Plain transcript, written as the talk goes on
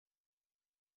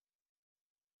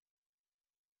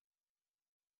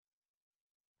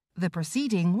The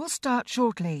proceeding will start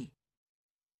shortly.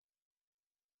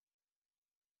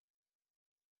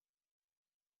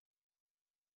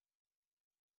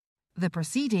 The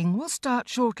proceeding will start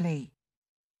shortly.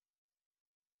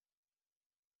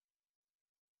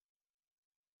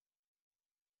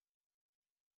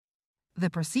 The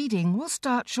proceeding will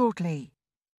start shortly.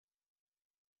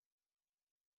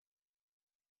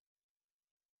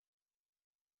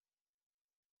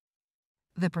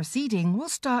 The proceeding will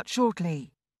start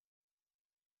shortly.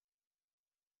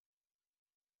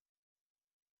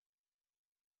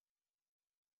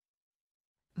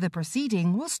 The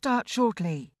proceeding will start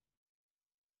shortly.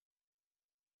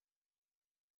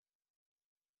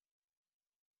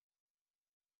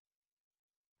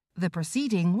 The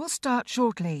proceeding will start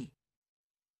shortly.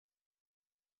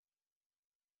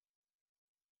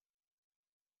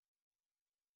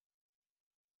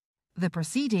 The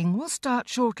proceeding will start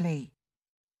shortly.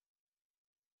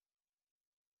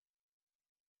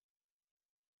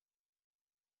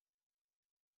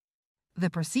 The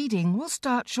proceeding will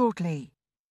start shortly.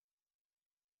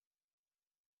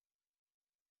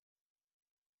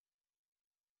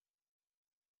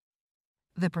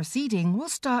 The proceeding will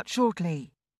start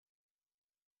shortly.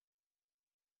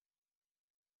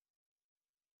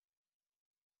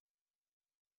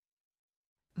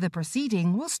 The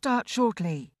proceeding will start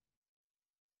shortly.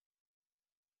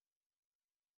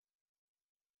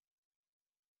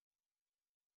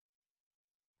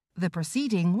 The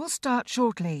proceeding will start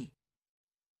shortly.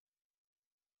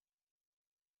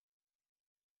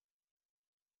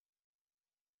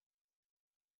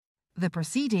 The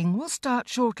proceeding will start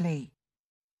shortly.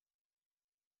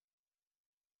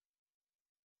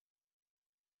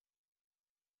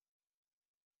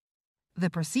 The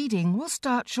proceeding will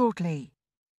start shortly.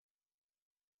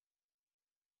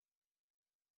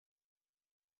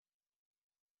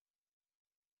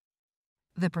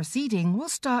 The proceeding will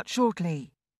start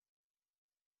shortly.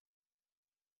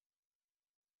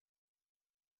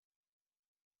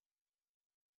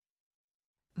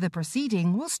 The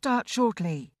proceeding will start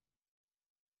shortly.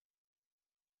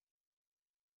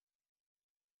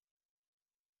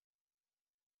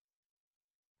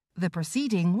 The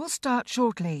proceeding will start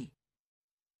shortly.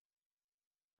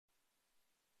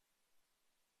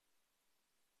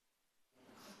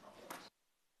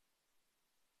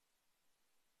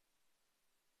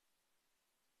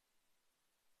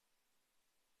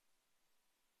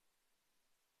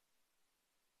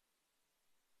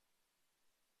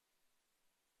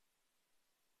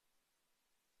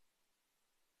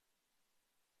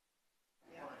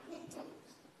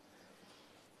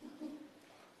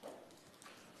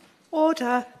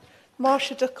 Order.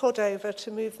 Marsha De Cordova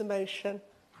to move the motion.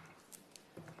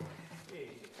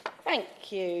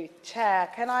 Thank you, Chair.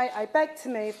 Can I beg to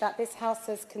move that this House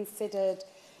has considered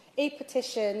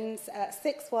E-petitions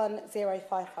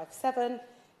 610557,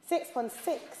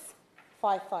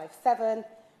 616557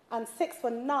 and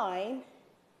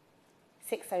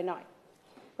 619609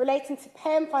 relating to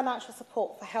pay and financial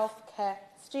support for healthcare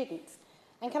students.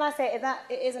 And can I say that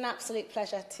it is an absolute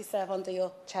pleasure to serve under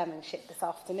your chairmanship this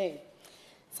afternoon.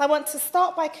 So I want to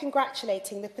start by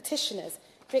congratulating the petitioners,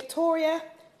 Victoria,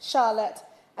 Charlotte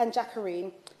and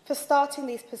Jacqueline, for starting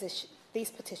these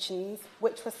petitions,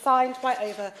 which were signed by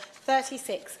over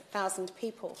 36,000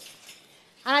 people.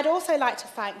 And I'd also like to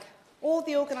thank all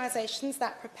the organisations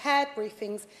that prepared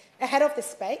briefings ahead of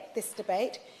this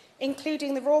debate,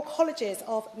 including the Royal Colleges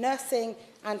of Nursing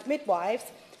and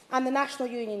Midwives and the National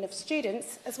Union of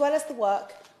Students, as well as the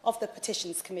work of the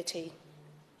Petitions Committee.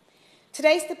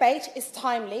 Today's debate is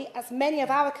timely, as many of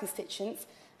our constituents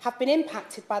have been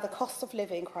impacted by the cost of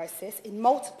living crisis in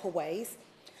multiple ways,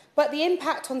 but the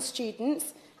impact on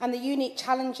students and the unique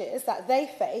challenges that they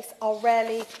face are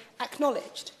rarely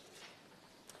acknowledged.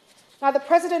 Now, the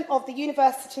President of the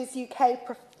Universities UK,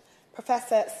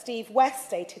 Professor Steve West,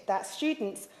 stated that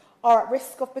students are at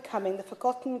risk of becoming the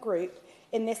forgotten group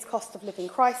in this cost of living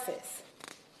crisis.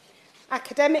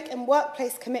 Academic and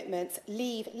workplace commitments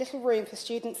leave little room for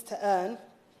students to earn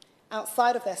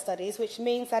outside of their studies, which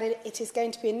means that it is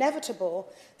going to be inevitable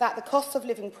that the cost of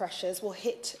living pressures will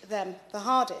hit them the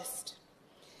hardest.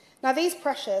 Now, these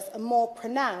pressures are more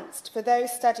pronounced for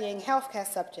those studying healthcare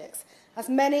subjects, as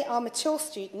many are mature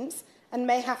students and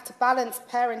may have to balance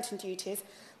parenting duties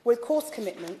with course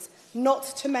commitments, not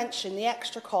to mention the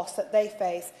extra costs that they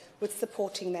face with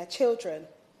supporting their children.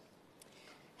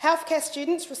 Healthcare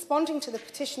students responding to the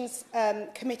Petitions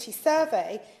Committee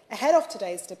survey ahead of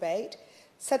today's debate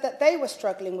said that they were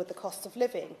struggling with the cost of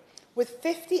living, with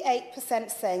 58%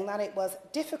 saying that it was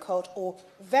difficult or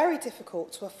very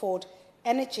difficult to afford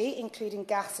energy, including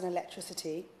gas and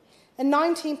electricity, and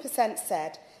 19%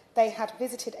 said they had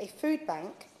visited a food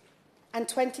bank, and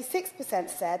 26%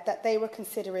 said that they were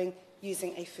considering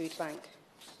using a food bank.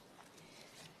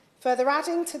 Further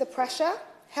adding to the pressure,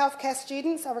 healthcare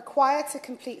students are required to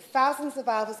complete thousands of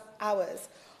hours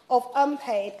of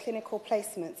unpaid clinical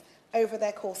placements over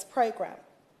their course programme.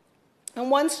 And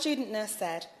one student nurse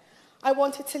said, "I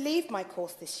wanted to leave my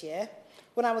course this year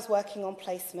when I was working on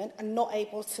placement and not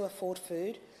able to afford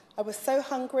food. I was so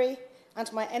hungry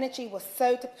and my energy was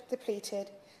so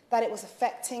depleted that it was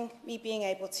affecting me being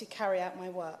able to carry out my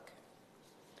work.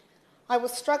 I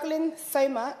was struggling so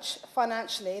much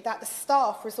financially that the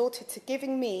staff resorted to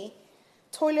giving me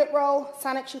toilet roll,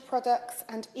 sanitary products,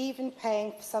 and even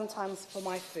paying sometimes for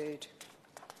my food."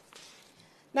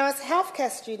 Now, as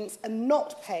healthcare students are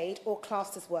not paid or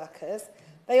classed as workers,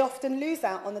 they often lose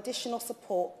out on additional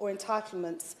support or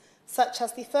entitlements, such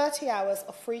as the 30 hours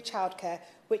of free childcare,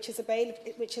 which is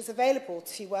available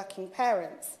to working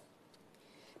parents.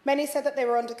 Many said that they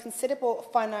were under considerable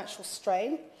financial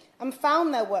strain and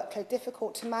found their workload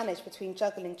difficult to manage between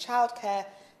juggling childcare,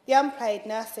 the unpaid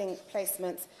nursing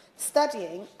placements,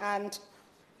 studying, and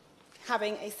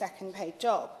having a second paid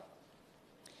job.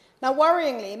 Now,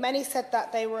 worryingly, many said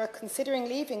that they were considering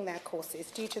leaving their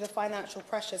courses due to the financial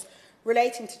pressures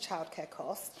relating to childcare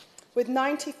costs, with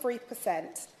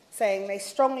 93% saying they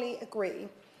strongly agree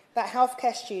that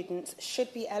healthcare students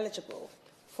should be eligible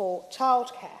for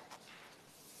childcare.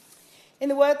 In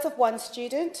the words of one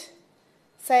student,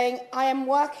 saying, "I am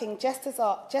working just as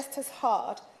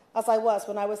hard as I was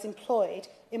when I was employed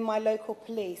in my local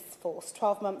police force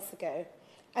 12 months ago,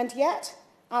 and yet,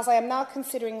 as I am now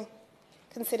considered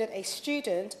a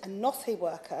student and not a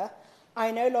worker,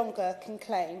 I no longer can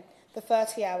claim the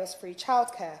 30 hours free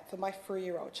childcare for my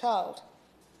 3-year-old child."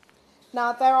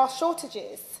 Now, there are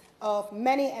shortages of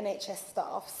many NHS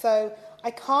staff, so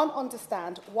I can't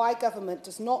understand why government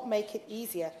does not make it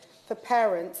easier for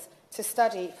parents to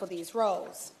study for these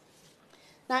roles.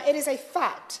 Now, it is a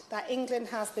fact that England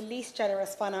has the least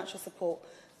generous financial support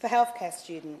for healthcare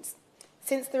students.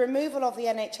 Since the removal of the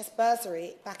NHS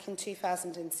bursary back in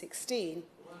 2016...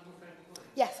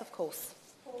 Yes, of course.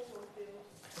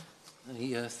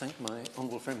 I thank my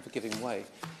honourable friend for giving way.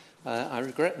 I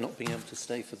regret not being able to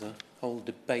stay for the whole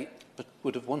debate, but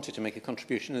would have wanted to make a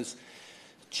contribution as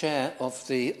chair of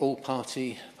the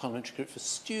all-party parliamentary group for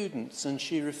students, and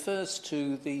she refers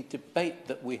to the debate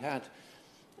that we had,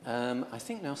 I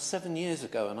think now 7 years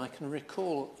ago, and I can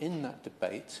recall in that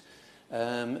debate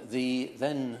the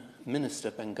then Minister,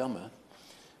 Ben Gummer,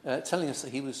 telling us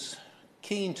that he was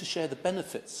keen to share the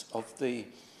benefits of the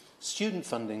student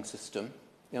funding system,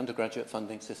 the undergraduate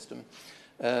funding system,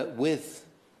 with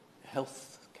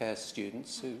healthcare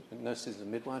students, nurses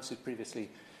and midwives who previously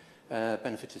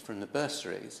benefited from the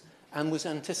bursaries, and was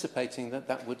anticipating that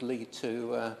that would lead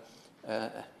to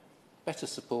better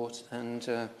support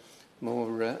and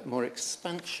more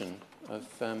expansion of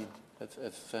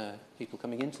people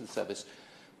coming into the service.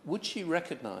 Would she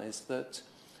recognise that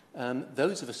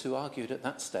those of us who argued at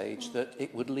that stage that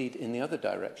it would lead in the other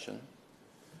direction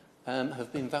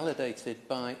have been validated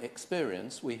by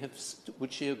experience?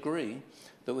 Would she agree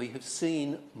that we have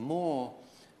seen more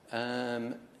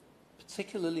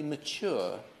particularly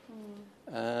mature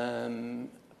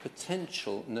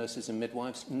potential nurses and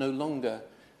midwives no longer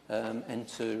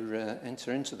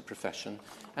enter into the profession?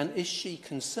 And is she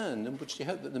concerned, and would she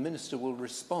hope that the Minister will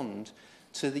respond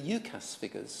to the UCAS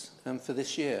figures for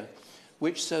this year,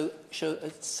 which show a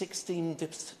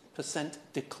 16%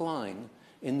 decline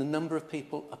in the number of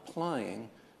people applying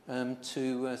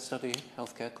to study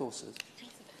healthcare courses?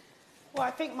 Well,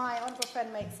 I think my honourable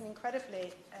friend makes an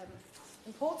incredibly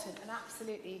important and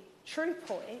absolutely true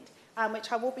point,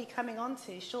 which I will be coming on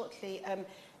to shortly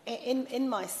in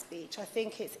my speech. I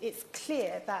think it's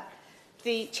clear that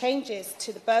the changes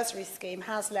to the bursary scheme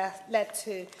has led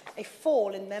to a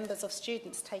fall in numbers of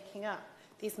students taking up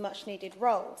these much-needed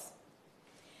roles.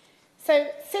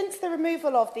 So, since the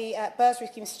removal of the bursary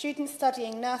scheme, students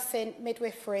studying nursing,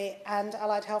 midwifery and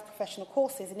allied health professional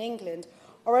courses in England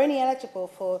are only eligible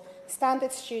for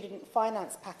standard student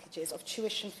finance packages of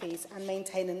tuition fees and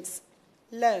maintenance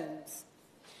loans,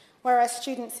 whereas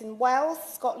students in Wales,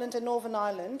 Scotland and Northern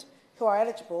Ireland who are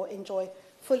eligible enjoy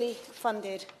fully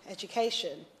funded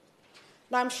education.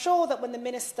 Now, I'm sure that when the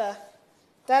Minister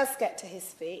does get to his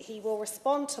feet, he will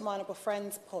respond to my honourable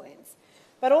friend's points.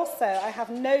 But also, I have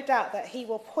no doubt that he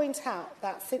will point out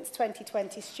that since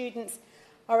 2020, students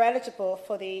are eligible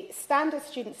for the standard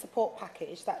student support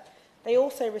package, that they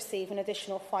also receive an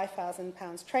additional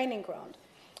 £5,000 training grant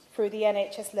through the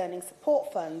NHS Learning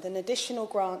Support Fund and additional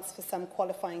grants for some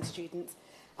qualifying students,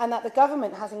 and that the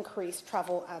government has increased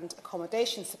travel and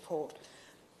accommodation support.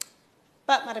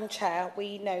 But, Madam Chair,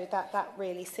 we know that that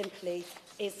really simply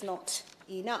is not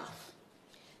enough.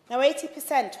 Now,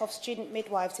 80% of student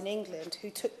midwives in England who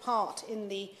took part in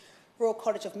the Royal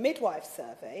College of Midwives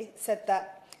survey said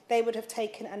that they would have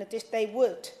taken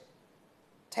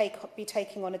be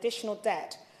taking on additional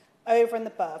debt over and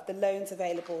above the loans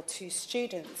available to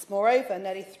students. Moreover,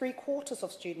 nearly 3/4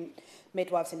 of student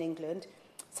midwives in England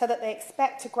said that they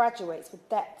expect to graduate with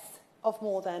debts of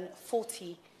more than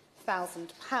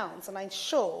 £40,000. And I'm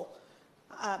sure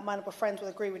my honourable friends will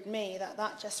agree with me that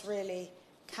that just really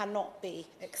cannot be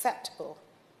acceptable.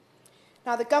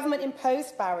 Now, the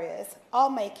government-imposed barriers are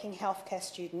making healthcare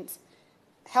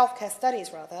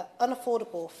studies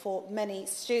unaffordable for many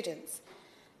students.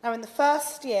 Now, in the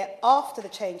first year after the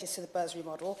changes to the bursary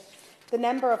model, the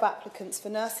number of applicants for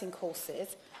nursing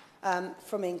courses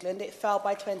from England, it fell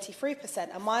by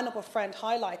 23%. And my honourable friend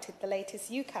highlighted the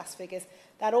latest UCAS figures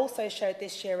that also showed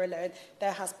this year alone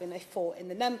there has been a fall in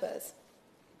the numbers.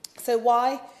 So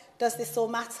why does this all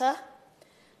matter?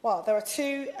 Well, there are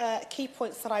two key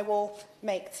points that I will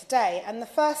make today. And the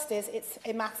first is it's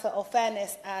a matter of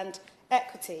fairness and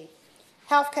equity.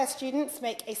 Healthcare students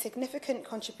make a significant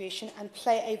contribution and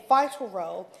play a vital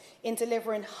role in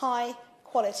delivering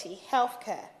high-quality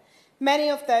healthcare. Many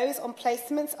of those on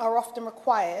placements are often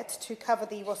required to cover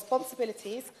the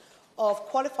responsibilities of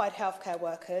qualified healthcare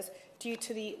workers due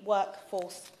to the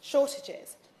workforce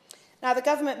shortages. Now, the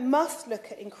government must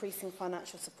look at increasing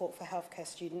financial support for healthcare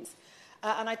students,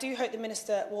 and I do hope the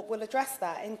Minister will address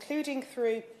that, including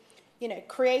through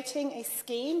creating a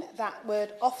scheme that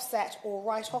would offset or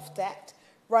write off debt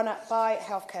run up by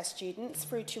healthcare students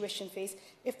through tuition fees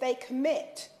if they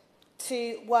commit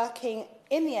to working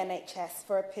in the NHS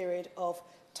for a period of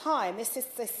time. This is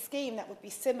a scheme that would be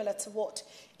similar to what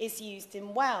is used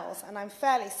in Wales, and I'm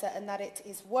fairly certain that it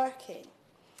is working.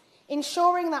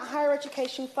 Ensuring that higher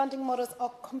education funding models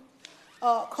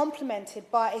are complemented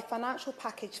by a financial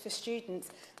package for students,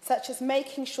 such as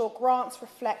making sure grants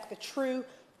reflect the true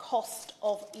cost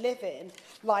of living,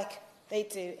 like they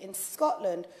do in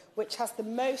Scotland, which has the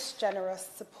most generous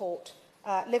support,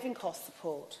 living cost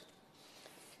support.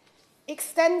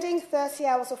 Extending 30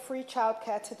 hours of free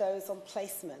childcare to those on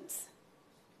placements.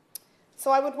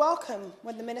 So I would welcome,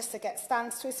 when the Minister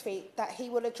stands to his feet, that he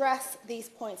will address these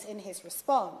points in his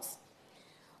response.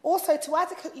 Also, to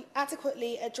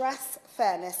adequately address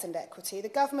fairness and equity, the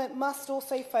government must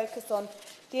also focus on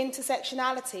the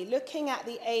intersectionality, looking at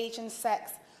the age and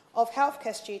sex of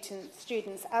healthcare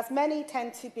students, as many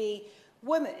tend to be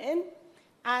women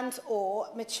and or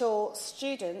mature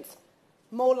students,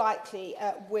 more likely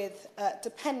with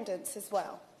dependents as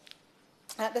well.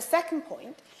 The second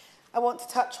point I want to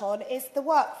touch on is the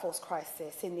workforce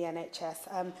crisis in the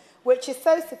NHS, which is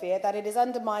so severe that it is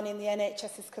undermining the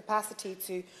NHS's capacity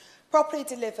to properly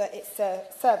deliver its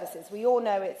services. We all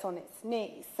know it's on its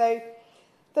knees. So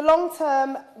the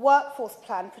long-term workforce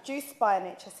plan produced by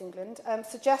NHS England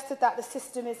suggested that the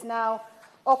system is now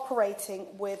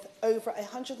operating with over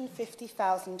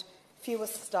 150,000 fewer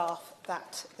staff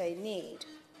that they need.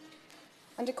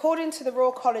 And according to the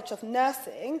Royal College of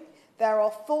Nursing, there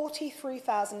are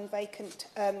 43,000 vacant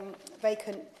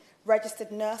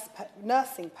registered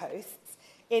nursing posts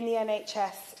in the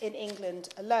NHS in England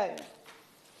alone.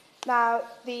 Now,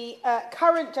 the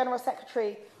current General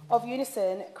Secretary of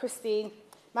Unison, Christine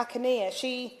McAnear,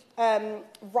 she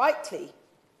rightly,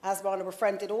 as my honourable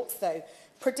friend did also,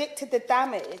 predicted the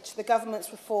damage the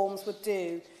government's reforms would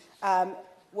do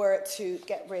were it to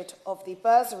get rid of the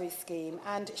bursary scheme.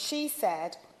 And she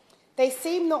said, they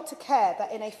seem not to care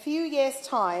that in a few years'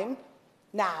 time,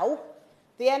 now,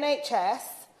 the NHS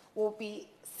will be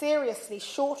seriously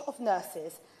short of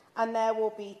nurses and there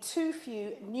will be too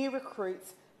few new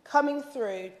recruits coming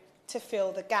through to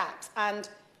fill the gaps. And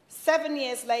 7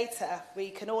 years later, we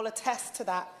can all attest to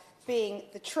that being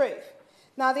the truth.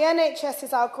 Now, the NHS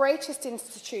is our greatest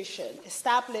institution,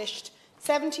 established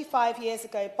 75 years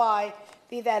ago by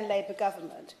the then Labour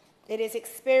government. It is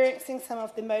experiencing some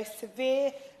of the most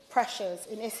severe pressures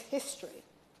in its history.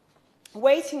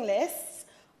 Waiting lists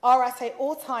are at an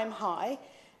all-time high,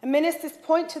 and ministers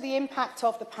point to the impact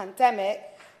of the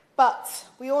pandemic, but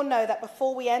we all know that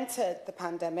before we entered the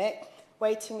pandemic,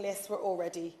 waiting lists were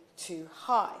already too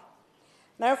high.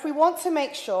 Now, if we want to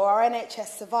make sure our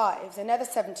NHS survives another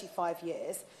 75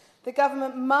 years, the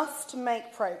government must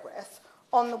make progress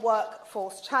on the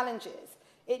workforce challenges.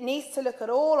 It needs to look at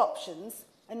all options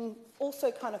and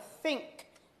also kind of think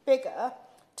bigger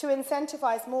to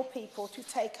incentivise more people to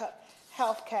take up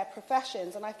healthcare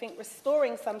professions. And I think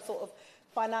restoring some sort of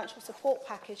financial support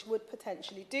package would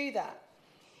potentially do that.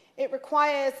 It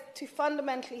requires to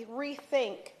fundamentally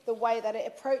rethink the way that it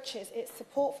approaches its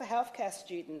support for healthcare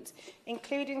students,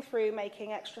 including through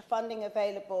making extra funding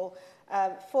available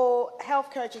for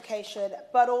healthcare education,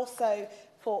 but also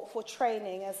for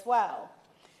training as well.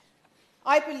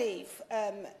 I believe,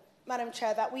 Madam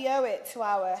Chair, that we owe it to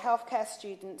our healthcare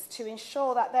students to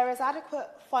ensure that there is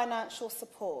adequate financial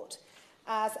support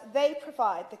as they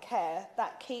provide the care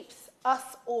that keeps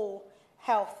us all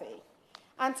healthy,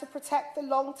 and to protect the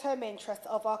long-term interests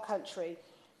of our country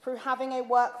through having a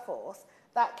workforce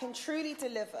that can truly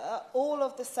deliver all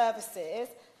of the services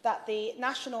that the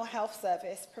National Health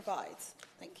Service provides.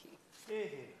 Thank you.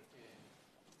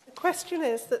 The question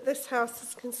is that this House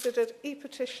has considered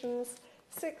e-petitions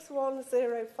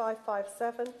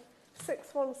 610557,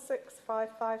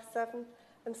 616557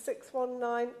 and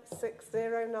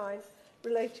 619609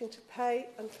 relating to pay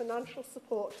and financial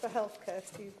support for healthcare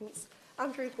students.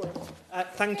 Andrew Gwynn.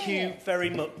 Thank you very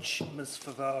much, Ms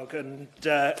Favag, and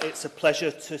it's a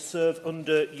pleasure to serve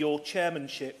under your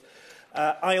chairmanship.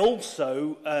 I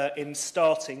also, in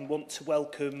starting, want to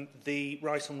welcome the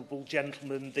Right Honourable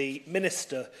Gentleman, the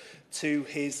Minister, to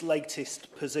his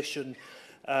latest position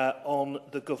on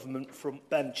the government front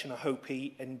bench, and I hope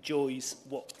he enjoys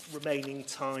what remaining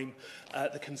time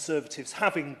the Conservatives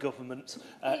have in government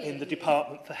in the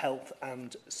Department for Health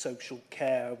and Social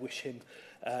Care. I wish him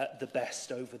the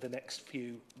best over the next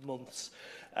few months.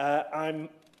 I'm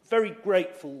very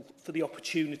grateful for the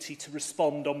opportunity to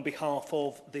respond on behalf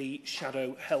of the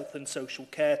Shadow Health and Social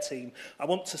Care team. I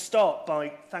want to start by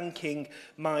thanking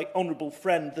my honourable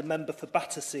friend, the member for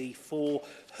Battersea, for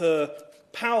her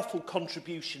powerful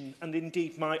contribution, and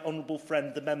indeed my honourable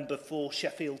friend, the member for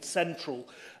Sheffield Central,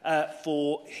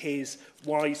 for his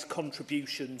wise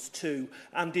contributions too,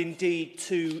 and indeed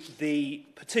to the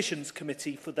Petitions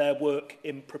Committee for their work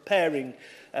in preparing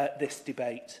this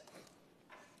debate.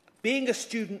 Being a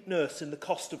student nurse in the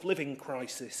cost of living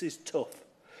crisis is tough.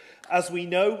 As we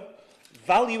know,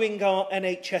 valuing our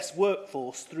NHS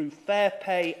workforce through fair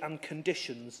pay and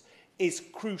conditions is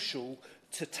crucial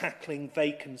to tackling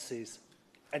vacancies.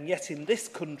 And yet in this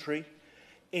country,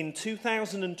 in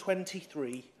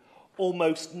 2023,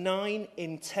 almost 9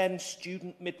 in 10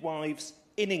 student midwives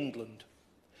in England,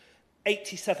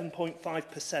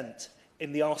 87.5%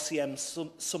 in the RCM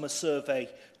Summer Survey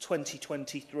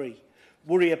 2023,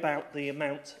 worry about the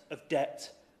amount of debt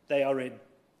they are in.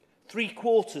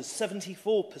 3/4,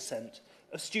 74%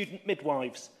 of student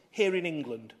midwives here in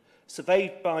England,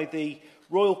 surveyed by the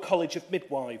Royal College of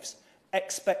Midwives,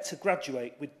 expect to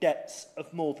graduate with debts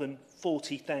of more than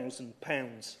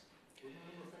 £40,000.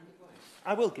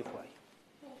 I will give way.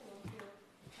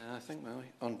 I thank my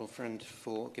honourable friend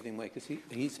for giving way, because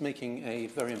he's making a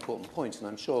very important point, and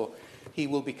I'm sure he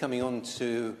will be coming on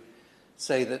to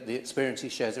say that the experience he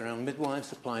shares around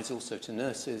midwives applies also to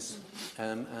nurses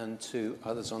and to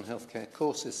others on healthcare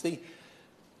courses. The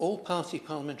All-Party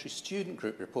Parliamentary Student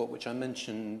Group report, which I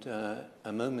mentioned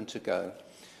a moment ago,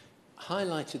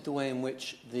 highlighted the way in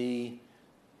which the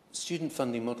student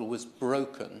funding model was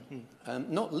broken,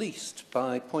 not least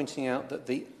by pointing out that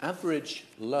the average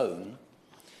loan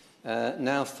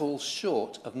now falls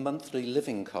short of monthly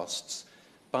living costs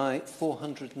by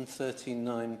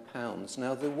 £439.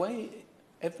 Now, the way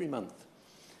every month,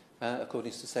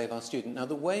 according to Save Our Student, now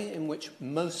the way in which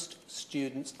most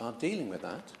students are dealing with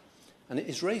that, and it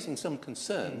is raising some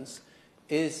concerns,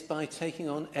 is by taking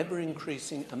on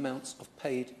ever-increasing amounts of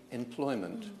paid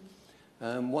employment.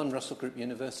 One Russell Group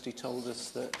university told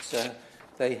us that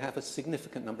they have a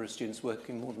significant number of students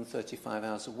working more than 35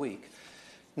 hours a week.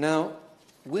 Now,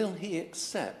 will he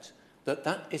accept that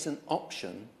that is an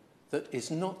option that is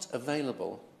not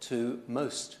available to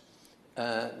most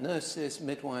nurses,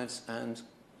 midwives and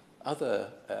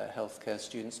other healthcare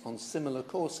students on similar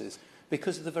courses,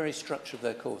 because of the very structure of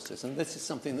their courses? And this is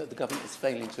something that the government is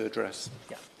failing to address.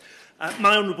 Yeah.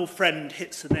 My honourable friend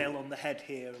hits the nail on the head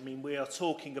here. I mean, we are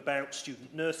talking about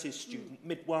student nurses, student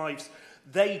midwives.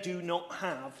 They do not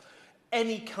have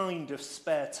any kind of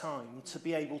spare time to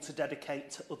be able to dedicate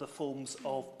to other forms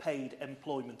of paid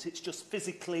employment. It's just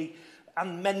physically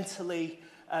and mentally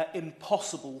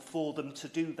impossible for them to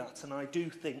do that. And I do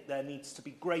think there needs to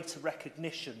be greater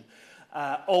recognition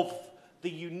of the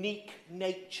unique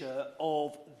nature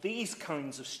of these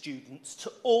kinds of students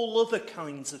to all other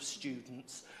kinds of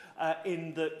students,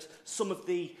 in that some of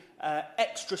the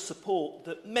extra support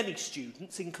that many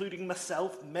students, including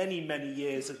myself many, many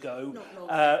years ago,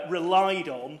 relied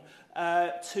on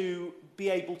to be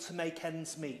able to make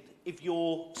ends meet. If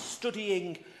you're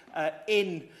studying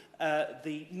in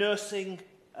the nursing,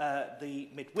 the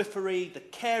midwifery, the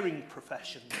caring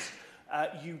professions,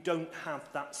 you don't have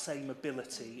that same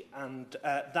ability, and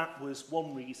that was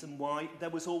one reason why there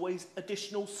was always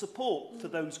additional support for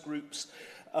those groups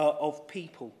of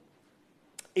people.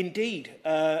 Indeed,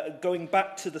 going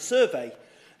back to the survey,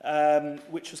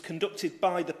 which was conducted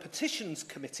by the Petitions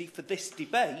Committee for this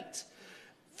debate,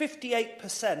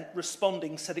 58%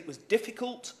 responding said it was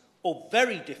difficult or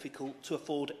very difficult to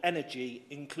afford energy,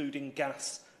 including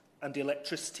gas and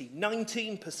electricity.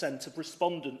 19% of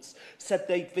respondents said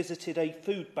they'd visited a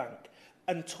food bank,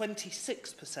 and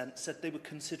 26% said they were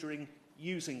considering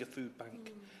using a food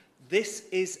bank. This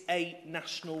is a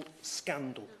national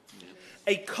scandal,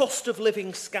 a cost of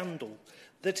living scandal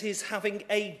that is having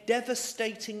a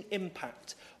devastating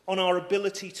impact on our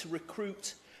ability to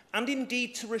recruit and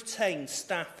indeed to retain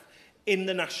staff in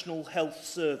the National Health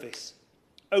Service.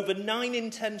 Over 9 in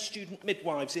 10 student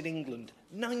midwives in England,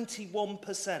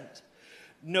 91%,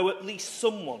 know at least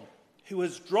someone who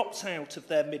has dropped out of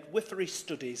their midwifery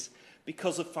studies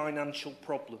because of financial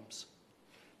problems.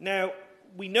 Now,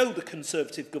 we know the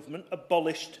Conservative government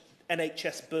abolished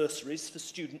NHS bursaries for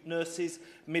student nurses,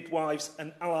 midwives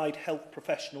and allied health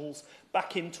professionals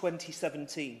back in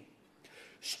 2017.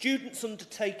 Students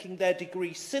undertaking their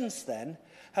degrees since then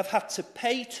have had to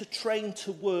pay to train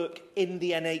to work in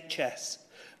the NHS.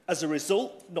 As a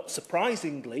result, not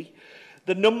surprisingly,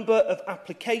 the number of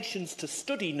applications to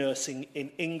study nursing in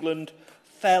England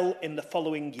fell in the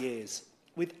following years,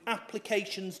 with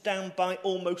applications down by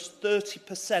almost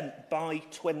 30% by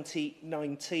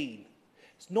 2019.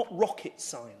 It's not rocket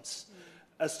science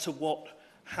as to what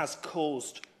has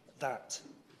caused that.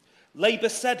 Labour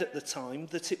said at the time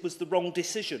that it was the wrong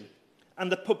decision,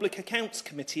 and the Public Accounts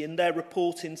Committee, in their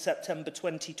report in September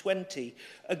 2020,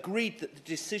 agreed that the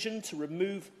decision to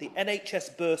remove the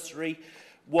NHS bursary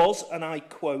was, and I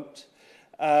quote,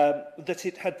 that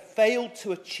it had failed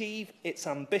to achieve its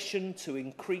ambition to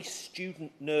increase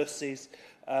student nurses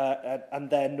and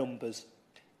their numbers.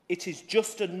 It is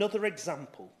just another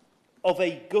example of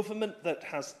a government that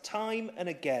has time and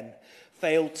again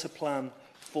failed to plan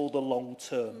for the long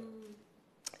term.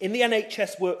 In the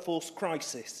NHS workforce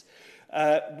crisis,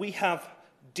 we have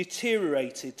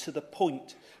deteriorated to the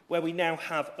point where we now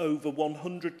have over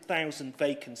 100,000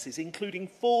 vacancies, including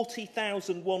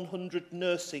 40,100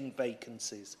 nursing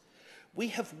vacancies. We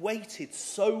have waited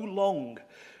so long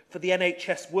for the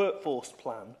NHS workforce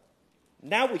plan.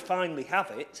 Now we finally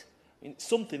have it. It's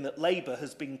something that Labour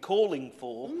has been calling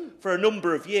for a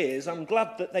number of years. I'm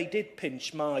glad that they did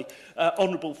pinch my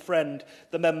honourable friend,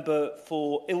 the member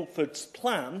for Ilford's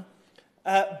plan.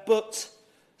 But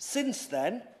since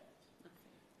then,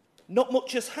 not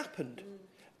much has happened.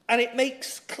 And it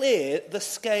makes clear the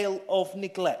scale of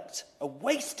neglect, a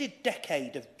wasted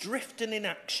decade of drift and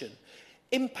inaction,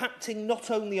 impacting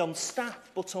not only on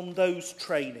staff but on those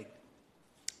training.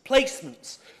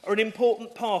 Placements are an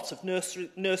important part of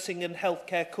nursing and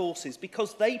healthcare courses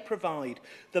because they provide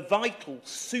the vital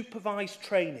supervised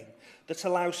training that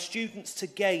allows students to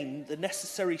gain the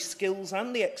necessary skills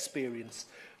and the experience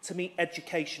to meet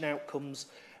education outcomes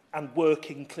and work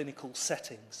in clinical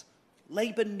settings.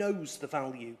 Labour knows the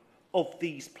value of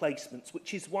these placements,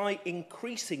 which is why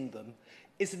increasing them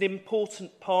is an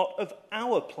important part of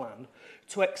our plan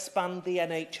to expand the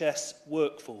NHS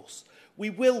workforce. We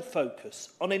will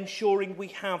focus on ensuring we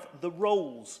have the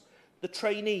roles, the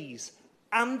trainees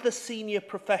and the senior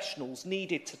professionals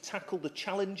needed to tackle the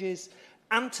challenges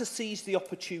and to seize the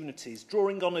opportunities,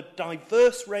 drawing on a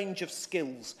diverse range of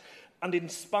skills and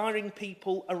inspiring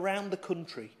people around the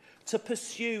country to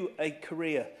pursue a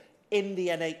career in the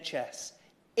NHS,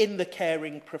 in the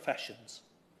caring professions.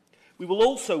 We will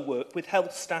also work with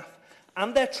health staff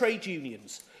and their trade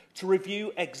unions to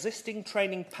review existing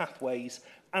training pathways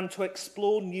and to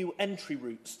explore new entry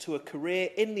routes to a career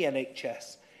in the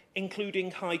NHS,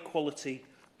 including high-quality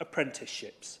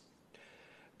apprenticeships.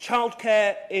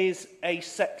 Childcare is a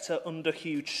sector under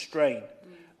huge strain,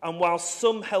 and while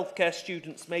some healthcare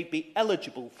students may be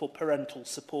eligible for parental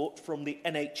support from the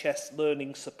NHS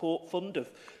Learning Support Fund of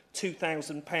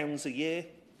 £2,000 a year,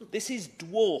 this is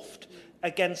dwarfed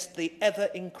against the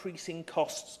ever-increasing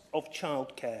costs of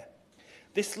childcare.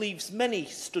 This leaves many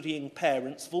studying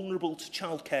parents vulnerable to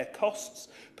childcare costs,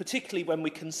 particularly when we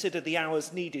consider the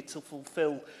hours needed to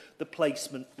fulfil the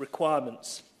placement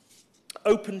requirements.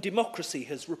 Open Democracy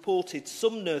has reported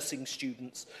some nursing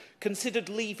students considered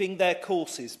leaving their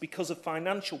courses because of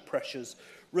financial pressures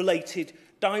related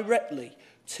directly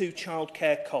to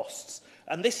childcare costs.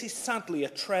 And this is sadly a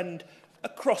trend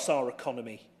across our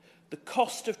economy. The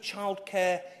cost of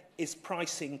childcare is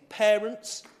pricing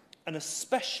parents, and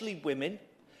especially women,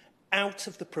 out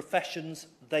of the professions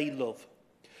they love.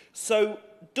 So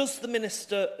does the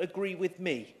Minister agree with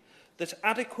me that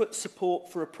adequate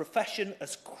support for a profession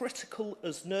as critical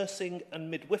as nursing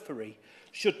and midwifery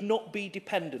should not be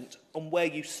dependent on where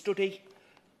you study,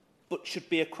 but should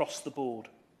be across the board?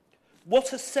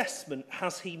 What assessment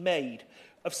has he made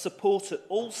of support at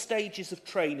all stages of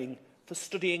training for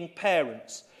studying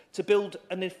parents to build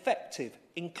an effective,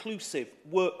 inclusive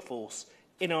workforce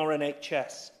in our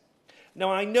NHS?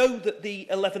 Now, I know that the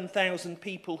 11,000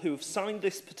 people who have signed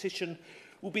this petition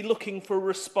will be looking for a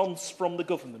response from the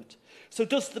government. So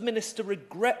does the Minister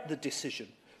regret the decision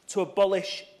to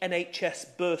abolish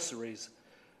NHS bursaries?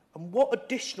 And what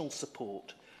additional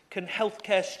support can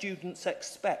healthcare students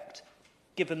expect,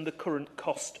 given the current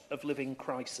cost of living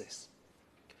crisis?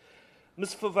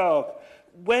 Ms Favard,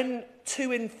 when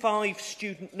 2 in 5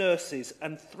 student nurses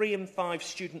and 3 in 5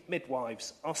 student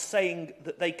midwives are saying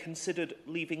that they considered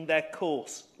leaving their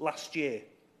course last year,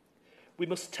 we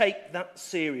must take that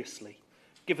seriously,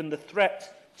 given the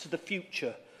threat to the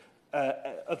future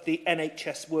of the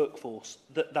NHS workforce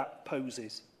that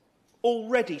poses.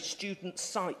 Already, students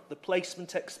cite the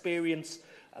placement experience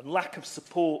and lack of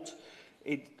support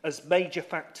as major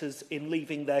factors in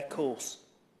leaving their course.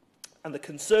 And the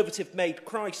Conservative-made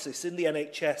crisis in the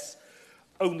NHS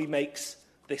only makes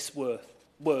this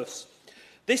worse.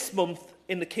 This month,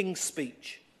 in the King's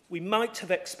speech, we might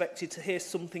have expected to hear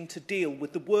something to deal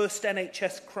with the worst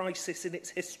NHS crisis in its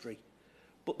history,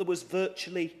 but there was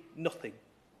virtually nothing.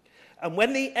 And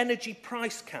when the energy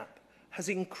price cap has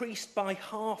increased by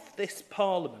half this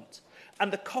Parliament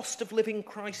and the cost of living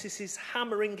crisis is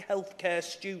hammering healthcare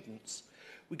students,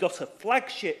 we got a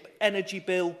flagship energy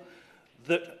bill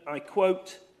that, I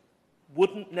quote,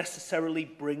 wouldn't necessarily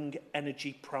bring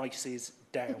energy prices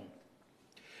down.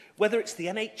 Whether it's the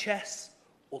NHS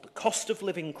or the cost of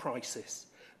living crisis,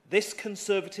 this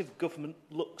Conservative government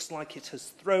looks like it has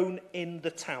thrown in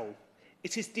the towel.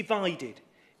 It is divided,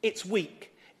 it's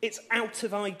weak, it's out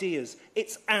of ideas,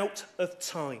 it's out of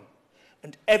time.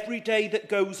 And every day that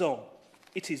goes on,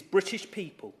 it is British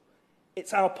people,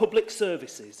 it's our public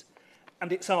services,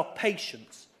 and it's our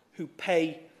patients who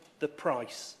pay the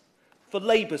price. For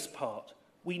Labour's part,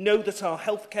 we know that our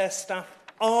healthcare staff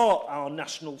are our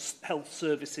national health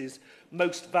services'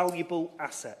 most valuable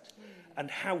asset, and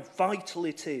how vital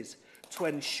it is to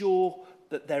ensure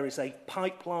that there is a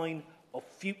pipeline of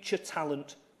future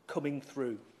talent coming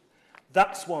through.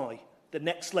 That's why the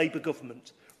next Labour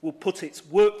government will put its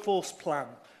workforce plan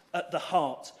at the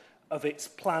heart of its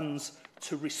plans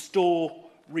to restore,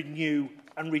 renew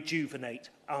and rejuvenate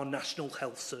our National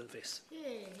Health Service.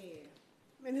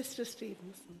 Minister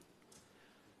Stevenson.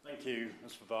 Thank you,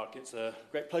 Ms Favard. It's a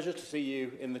great pleasure to see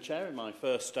you in the chair in my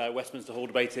first Westminster Hall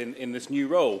debate in this new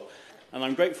role. And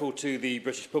I'm grateful to the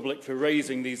British public for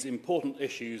raising these important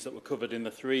issues that were covered in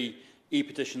the 3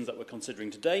 e-petitions that we're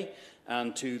considering today,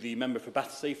 and to the member for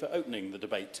Battersea for opening the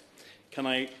debate. Can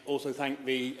I also thank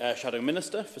the Shadow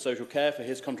Minister for Social Care for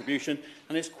his contribution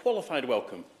and his qualified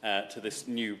welcome to this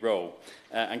new role.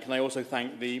 And can I also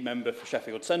thank the member for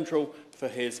Sheffield Central for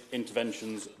his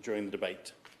interventions during the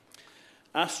debate.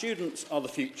 Our students are the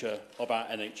future of our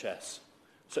NHS,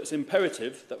 so it's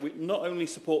imperative that we not only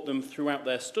support them throughout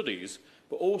their studies,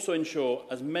 but also ensure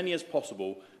as many as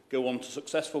possible go on to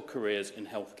successful careers in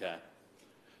healthcare.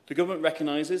 The government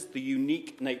recognises the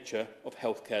unique nature of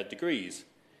healthcare degrees,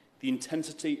 the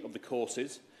intensity of the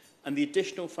courses, and the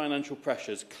additional financial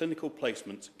pressures clinical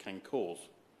placements can cause.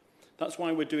 That's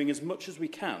why we're doing as much as we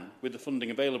can with the funding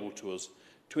available to us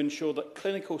to ensure that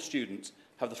clinical students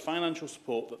have the financial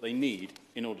support that they need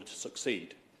in order to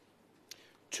succeed.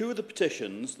 2 of the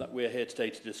petitions that we're here today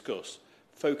to discuss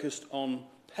focused on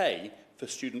pay for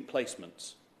student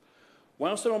placements.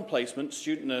 Whilst they're on placement,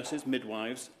 student nurses,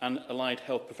 midwives and allied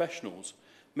health professionals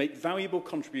make valuable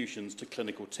contributions to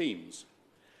clinical teams.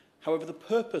 However, the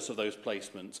purpose of those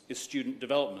placements is student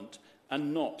development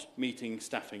and not meeting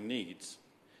staffing needs.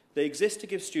 They exist to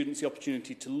give students the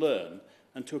opportunity to learn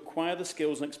and to acquire the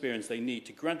skills and experience they need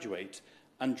to graduate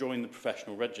and join the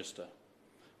professional register.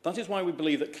 That is why we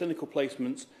believe that clinical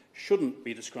placements shouldn't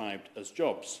be described as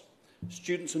jobs.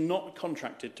 Students are not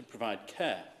contracted to provide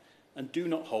care and do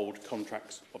not hold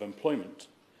contracts of employment.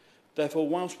 Therefore,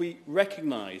 whilst we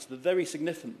recognise the very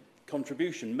significant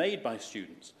contribution made by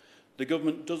students, the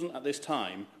government doesn't at this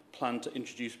time plan to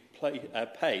introduce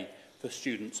pay for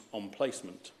students on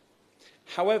placement.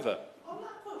 However, on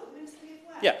that point, the Minister gave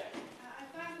way. Yeah.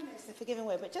 I thank the Minister for giving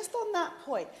way, but just on that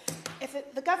point, if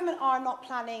the government are not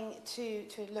planning to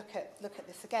look at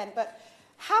this again, but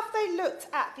have they looked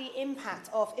at the impact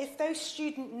of if those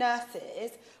student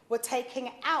nurses were taken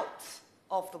out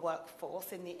of the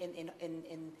workforce in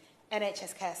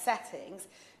NHS care settings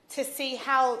to see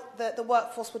how the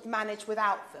workforce would manage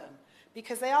without them,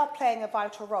 because they are playing a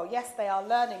vital role. Yes, they are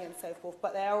learning and so forth,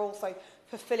 but they are also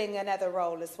fulfilling another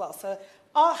role as well. So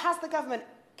has the government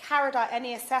carried out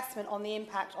any assessment on the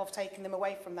impact of taking them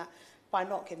away from that by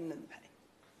not giving them pay?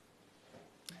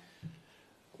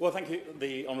 Well, thank you,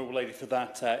 the Honourable Lady, for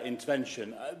that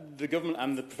intervention. The government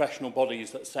and the professional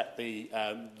bodies that set the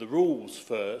rules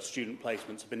for student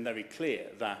placements have been very clear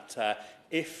that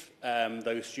if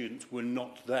those students were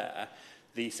not there,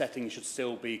 the setting should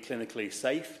still be clinically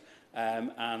safe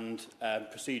and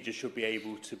procedures should be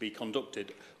able to be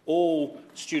conducted. All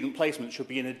student placements should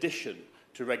be in addition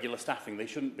to regular staffing. They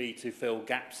shouldn't be to fill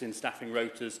gaps in staffing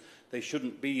rotas. They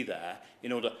shouldn't be there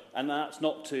in order, and that's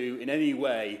not to in any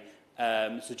way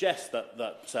suggest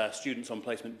that students on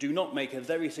placement do not make a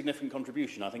very significant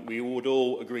contribution. I think we would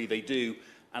all agree they do,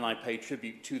 and I pay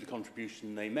tribute to the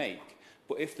contribution they make.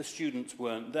 But if the students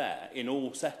weren't there in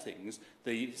all settings,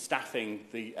 the staffing,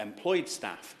 the employed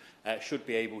staff, should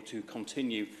be able to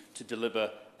continue to deliver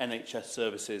NHS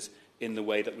services in the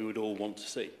way that we would all want to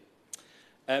see.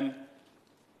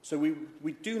 So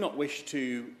we do not wish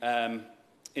to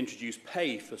introduce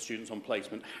pay for students on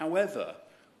placement. However,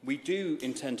 we do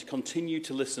intend to continue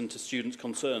to listen to students'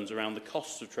 concerns around the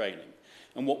costs of training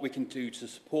and what we can do to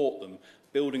support them,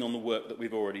 building on the work that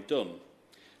we've already done.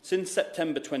 Since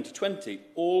September 2020,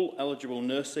 all eligible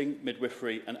nursing,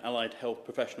 midwifery and allied health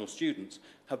professional students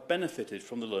have benefited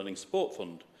from the Learning Support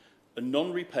Fund, a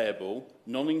non-repayable,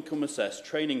 non-income assessed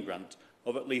training grant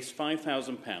of at least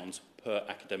 £5,000 per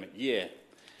academic year.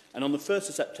 And on the 1st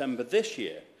of September this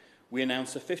year, we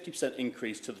announced a 50%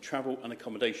 increase to the travel and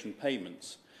accommodation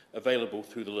payments available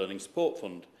through the Learning Support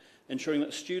Fund, ensuring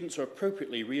that students are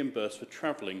appropriately reimbursed for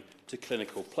travelling to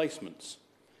clinical placements.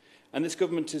 And this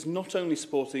government is not only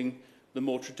supporting the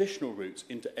more traditional routes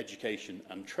into education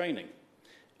and training.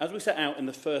 As we set out in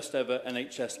the first ever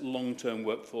NHS long-term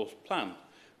workforce plan,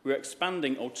 we're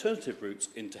expanding alternative routes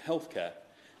into healthcare,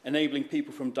 enabling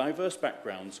people from diverse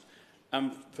backgrounds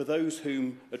and for those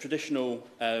whom a traditional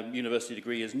university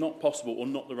degree is not possible or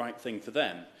not the right thing for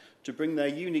them, to bring their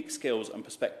unique skills and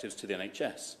perspectives to the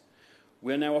NHS.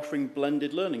 We are now offering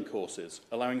blended learning courses,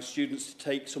 allowing students to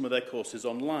take some of their courses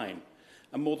online,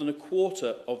 and more than a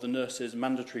quarter of the nurses'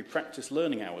 mandatory practice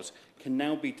learning hours can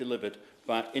now be delivered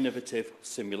via innovative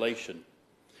simulation.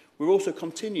 We're also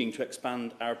continuing to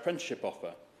expand our apprenticeship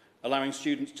offer, allowing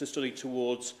students to study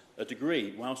towards a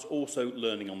degree whilst also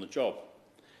learning on the job.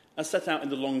 As set out in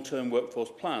the long-term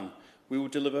workforce plan, we will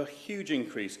deliver a huge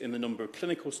increase in the number of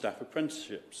clinical staff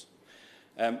apprenticeships.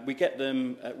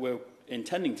 We're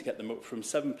intending to get them up from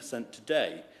 7%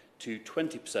 today to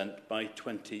 20% by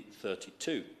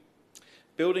 2032.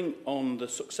 Building on the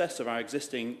success of our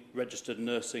existing registered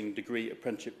nursing degree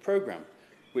apprenticeship programme,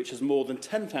 which has more than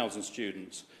 10,000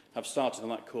 students have started on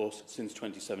that course since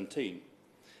 2017.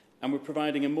 And we're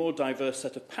providing a more diverse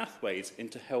set of pathways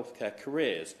into healthcare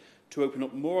careers to open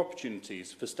up more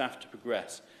opportunities for staff to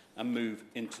progress and move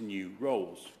into new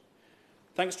roles.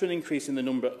 Thanks to an increase in the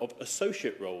number of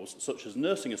associate roles, such as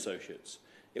nursing associates,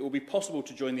 it will be possible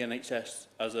to join the NHS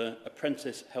as an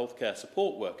apprentice healthcare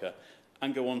support worker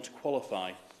and go on to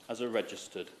qualify as a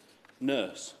registered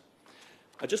nurse.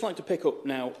 I'd just like to pick up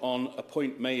now on a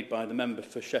point made by the member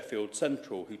for Sheffield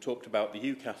Central, who talked about the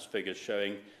UCAS figures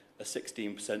showing a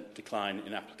 16% decline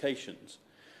in applications.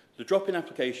 The drop in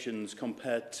applications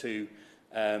compared to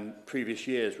previous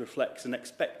years reflects an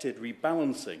expected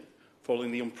rebalancing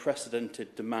following the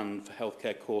unprecedented demand for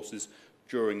healthcare courses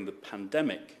during the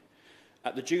pandemic.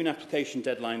 At the June application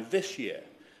deadline this year,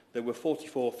 there were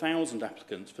 44,000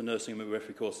 applicants for nursing and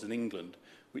midwifery courses in England,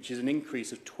 which is an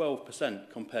increase of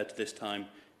 12% compared to this time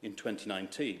in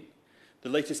 2019. The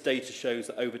latest data shows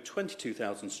that over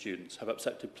 22,000 students have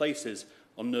accepted places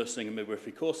on nursing and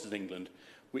midwifery courses in England,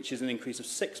 which is an increase of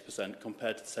 6%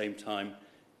 compared to the same time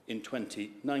in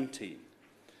 2019.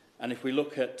 And if we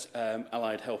look at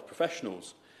allied health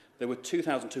professionals, there were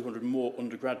 2,200 more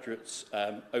undergraduates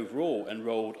overall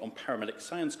enrolled on paramedic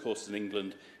science courses in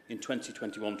England in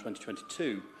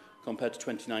 2021-2022 compared to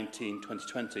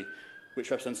 2019-2020,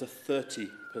 which represents a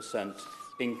 30%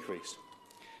 increase.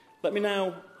 Let me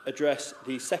now address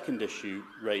the second issue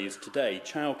raised today,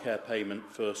 childcare payment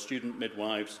for student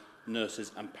midwives,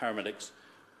 nurses and paramedics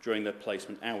during their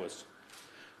placement hours.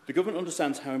 The government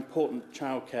understands how important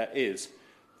childcare is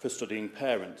for studying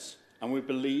parents, and we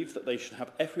believe that they should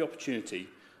have every opportunity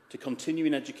to continue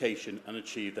in education and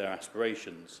achieve their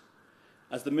aspirations.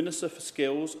 As the Minister for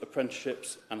Skills,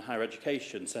 Apprenticeships and Higher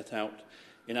Education set out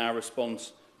in our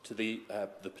response to the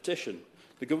petition,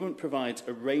 the government provides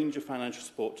a range of financial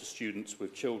support to students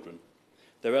with children.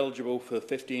 They're eligible for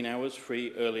 15 hours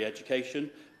free early education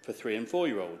for 3- and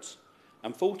 4-year-olds.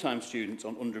 And full-time students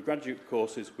on undergraduate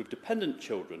courses with dependent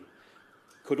children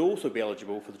could also be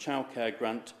eligible for the childcare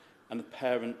grant and the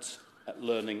parent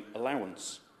learning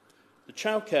allowance. The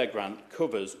childcare grant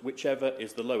covers whichever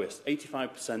is the lowest,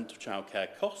 85% of childcare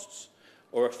costs,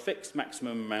 or a fixed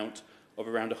maximum amount of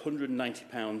around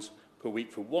 £190 per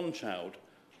week for one child,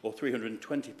 or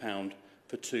 £320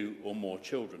 for 2 or more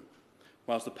children,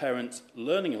 whilst the parent's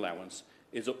learning allowance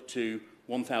is up to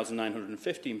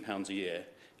 £1,915 a year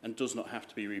and does not have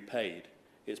to be repaid.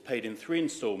 It's paid in 3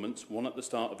 instalments, one at the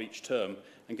start of each term,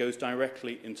 and goes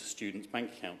directly into students'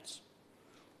 bank accounts.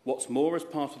 What's more, as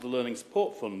part of the Learning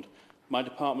Support Fund, my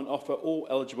department offer all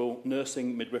eligible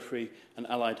nursing, midwifery and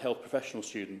allied health professional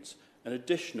students an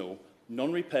additional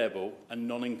non-repayable and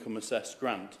non-income assessed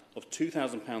grant of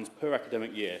 £2,000 per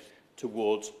academic year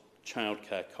towards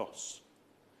childcare costs.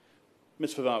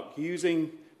 Ms Favark,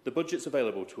 using the budgets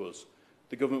available to us,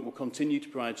 the Government will continue to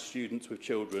provide students with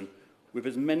children with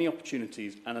as many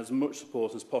opportunities and as much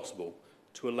support as possible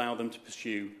to allow them to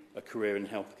pursue a career in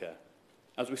healthcare.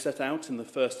 As we set out in the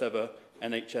first ever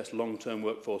NHS long-term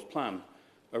workforce plan,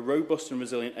 a robust and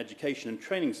resilient education and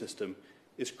training system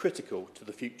is critical to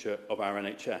the future of our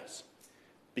NHS,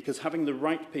 because having the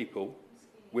right people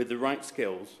with the right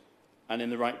skills and in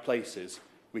the right places,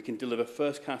 we can deliver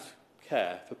first-class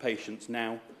care for patients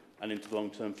now and into the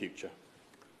long-term future.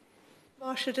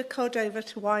 Marsha De Cordova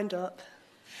to wind up.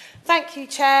 Thank you,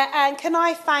 Chair. And can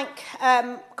I thank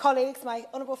colleagues, my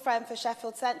honourable friend for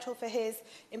Sheffield Central, for his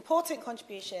important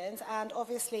contributions, and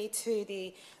obviously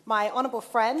to my honourable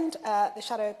friend, the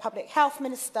Shadow Public Health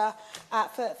Minister,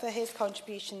 for his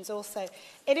contributions also.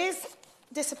 It is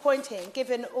disappointing,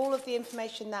 given all of the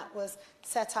information that was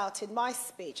set out in my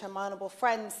speech and my honourable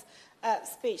friend's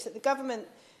speech, that the government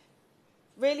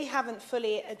really haven't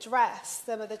fully addressed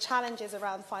some of the challenges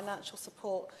around financial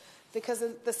support, because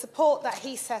of the support that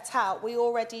he set out, we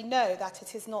already know that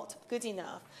it is not good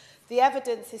enough. The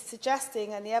evidence is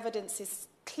suggesting, and the evidence is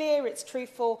clear, it's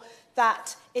truthful,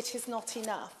 that it is not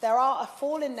enough. There are a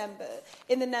fall in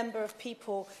the number of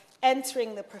people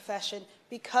entering the profession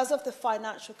because of the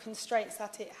financial constraints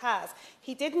that it has.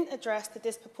 He didn't address the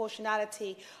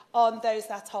disproportionality on those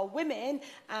that are women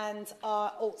and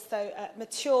are also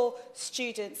mature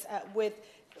students with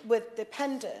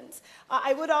dependents.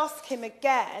 I would ask him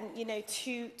again,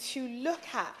 to look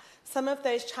at some of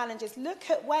those challenges,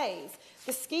 look at ways,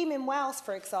 the scheme in Wales,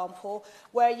 for example,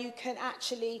 where you can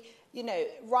actually,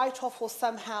 write off or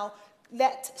somehow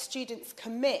let students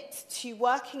commit to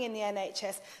working in the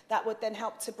NHS, that would then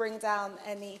help to bring down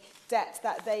any debt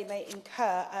that they may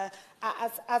incur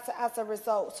as a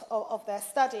result of their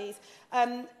studies.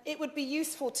 It would be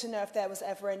useful to know if there was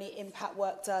ever any impact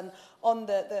work done on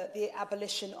the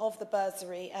abolition of the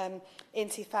bursary in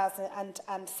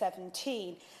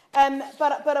 2017.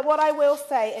 But what I will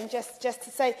say, and just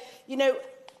to say,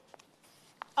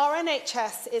 our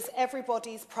NHS is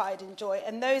everybody's pride and joy,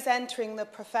 and those entering the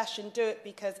profession do it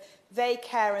because they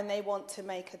care and they want to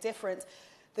make a difference.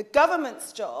 The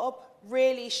government's job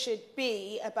really should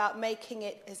be about making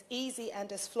it as easy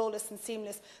and as flawless and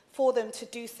seamless for them to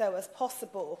do so as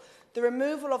possible. The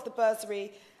removal of the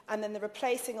bursary and then the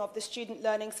replacing of the student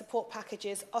learning support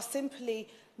packages are simply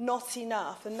not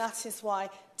enough, and that is why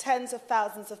tens of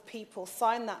thousands of people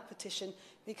signed that petition,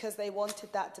 because they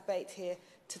wanted that debate here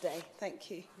today. Thank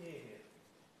you. Yeah.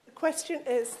 The question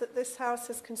is that this House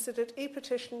has considered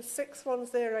E-petitions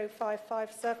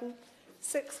 610557,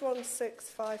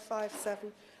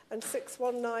 616557 and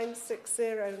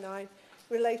 619609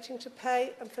 relating to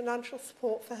pay and financial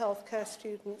support for healthcare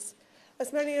students.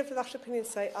 As many of that opinion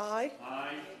say aye.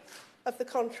 Aye. Of the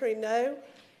contrary, no.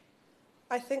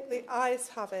 I think the ayes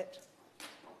have it.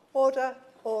 Order,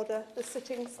 order. The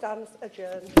sitting stands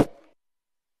adjourned.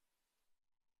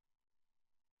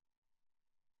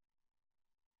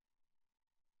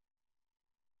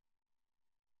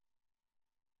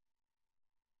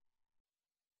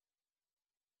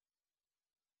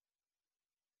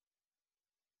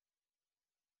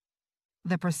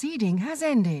 The proceeding has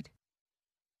ended.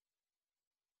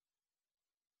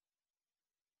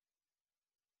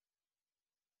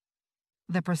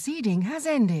 The proceeding has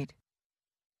ended.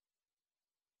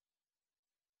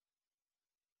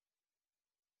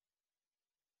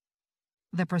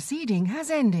 The proceeding has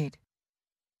ended.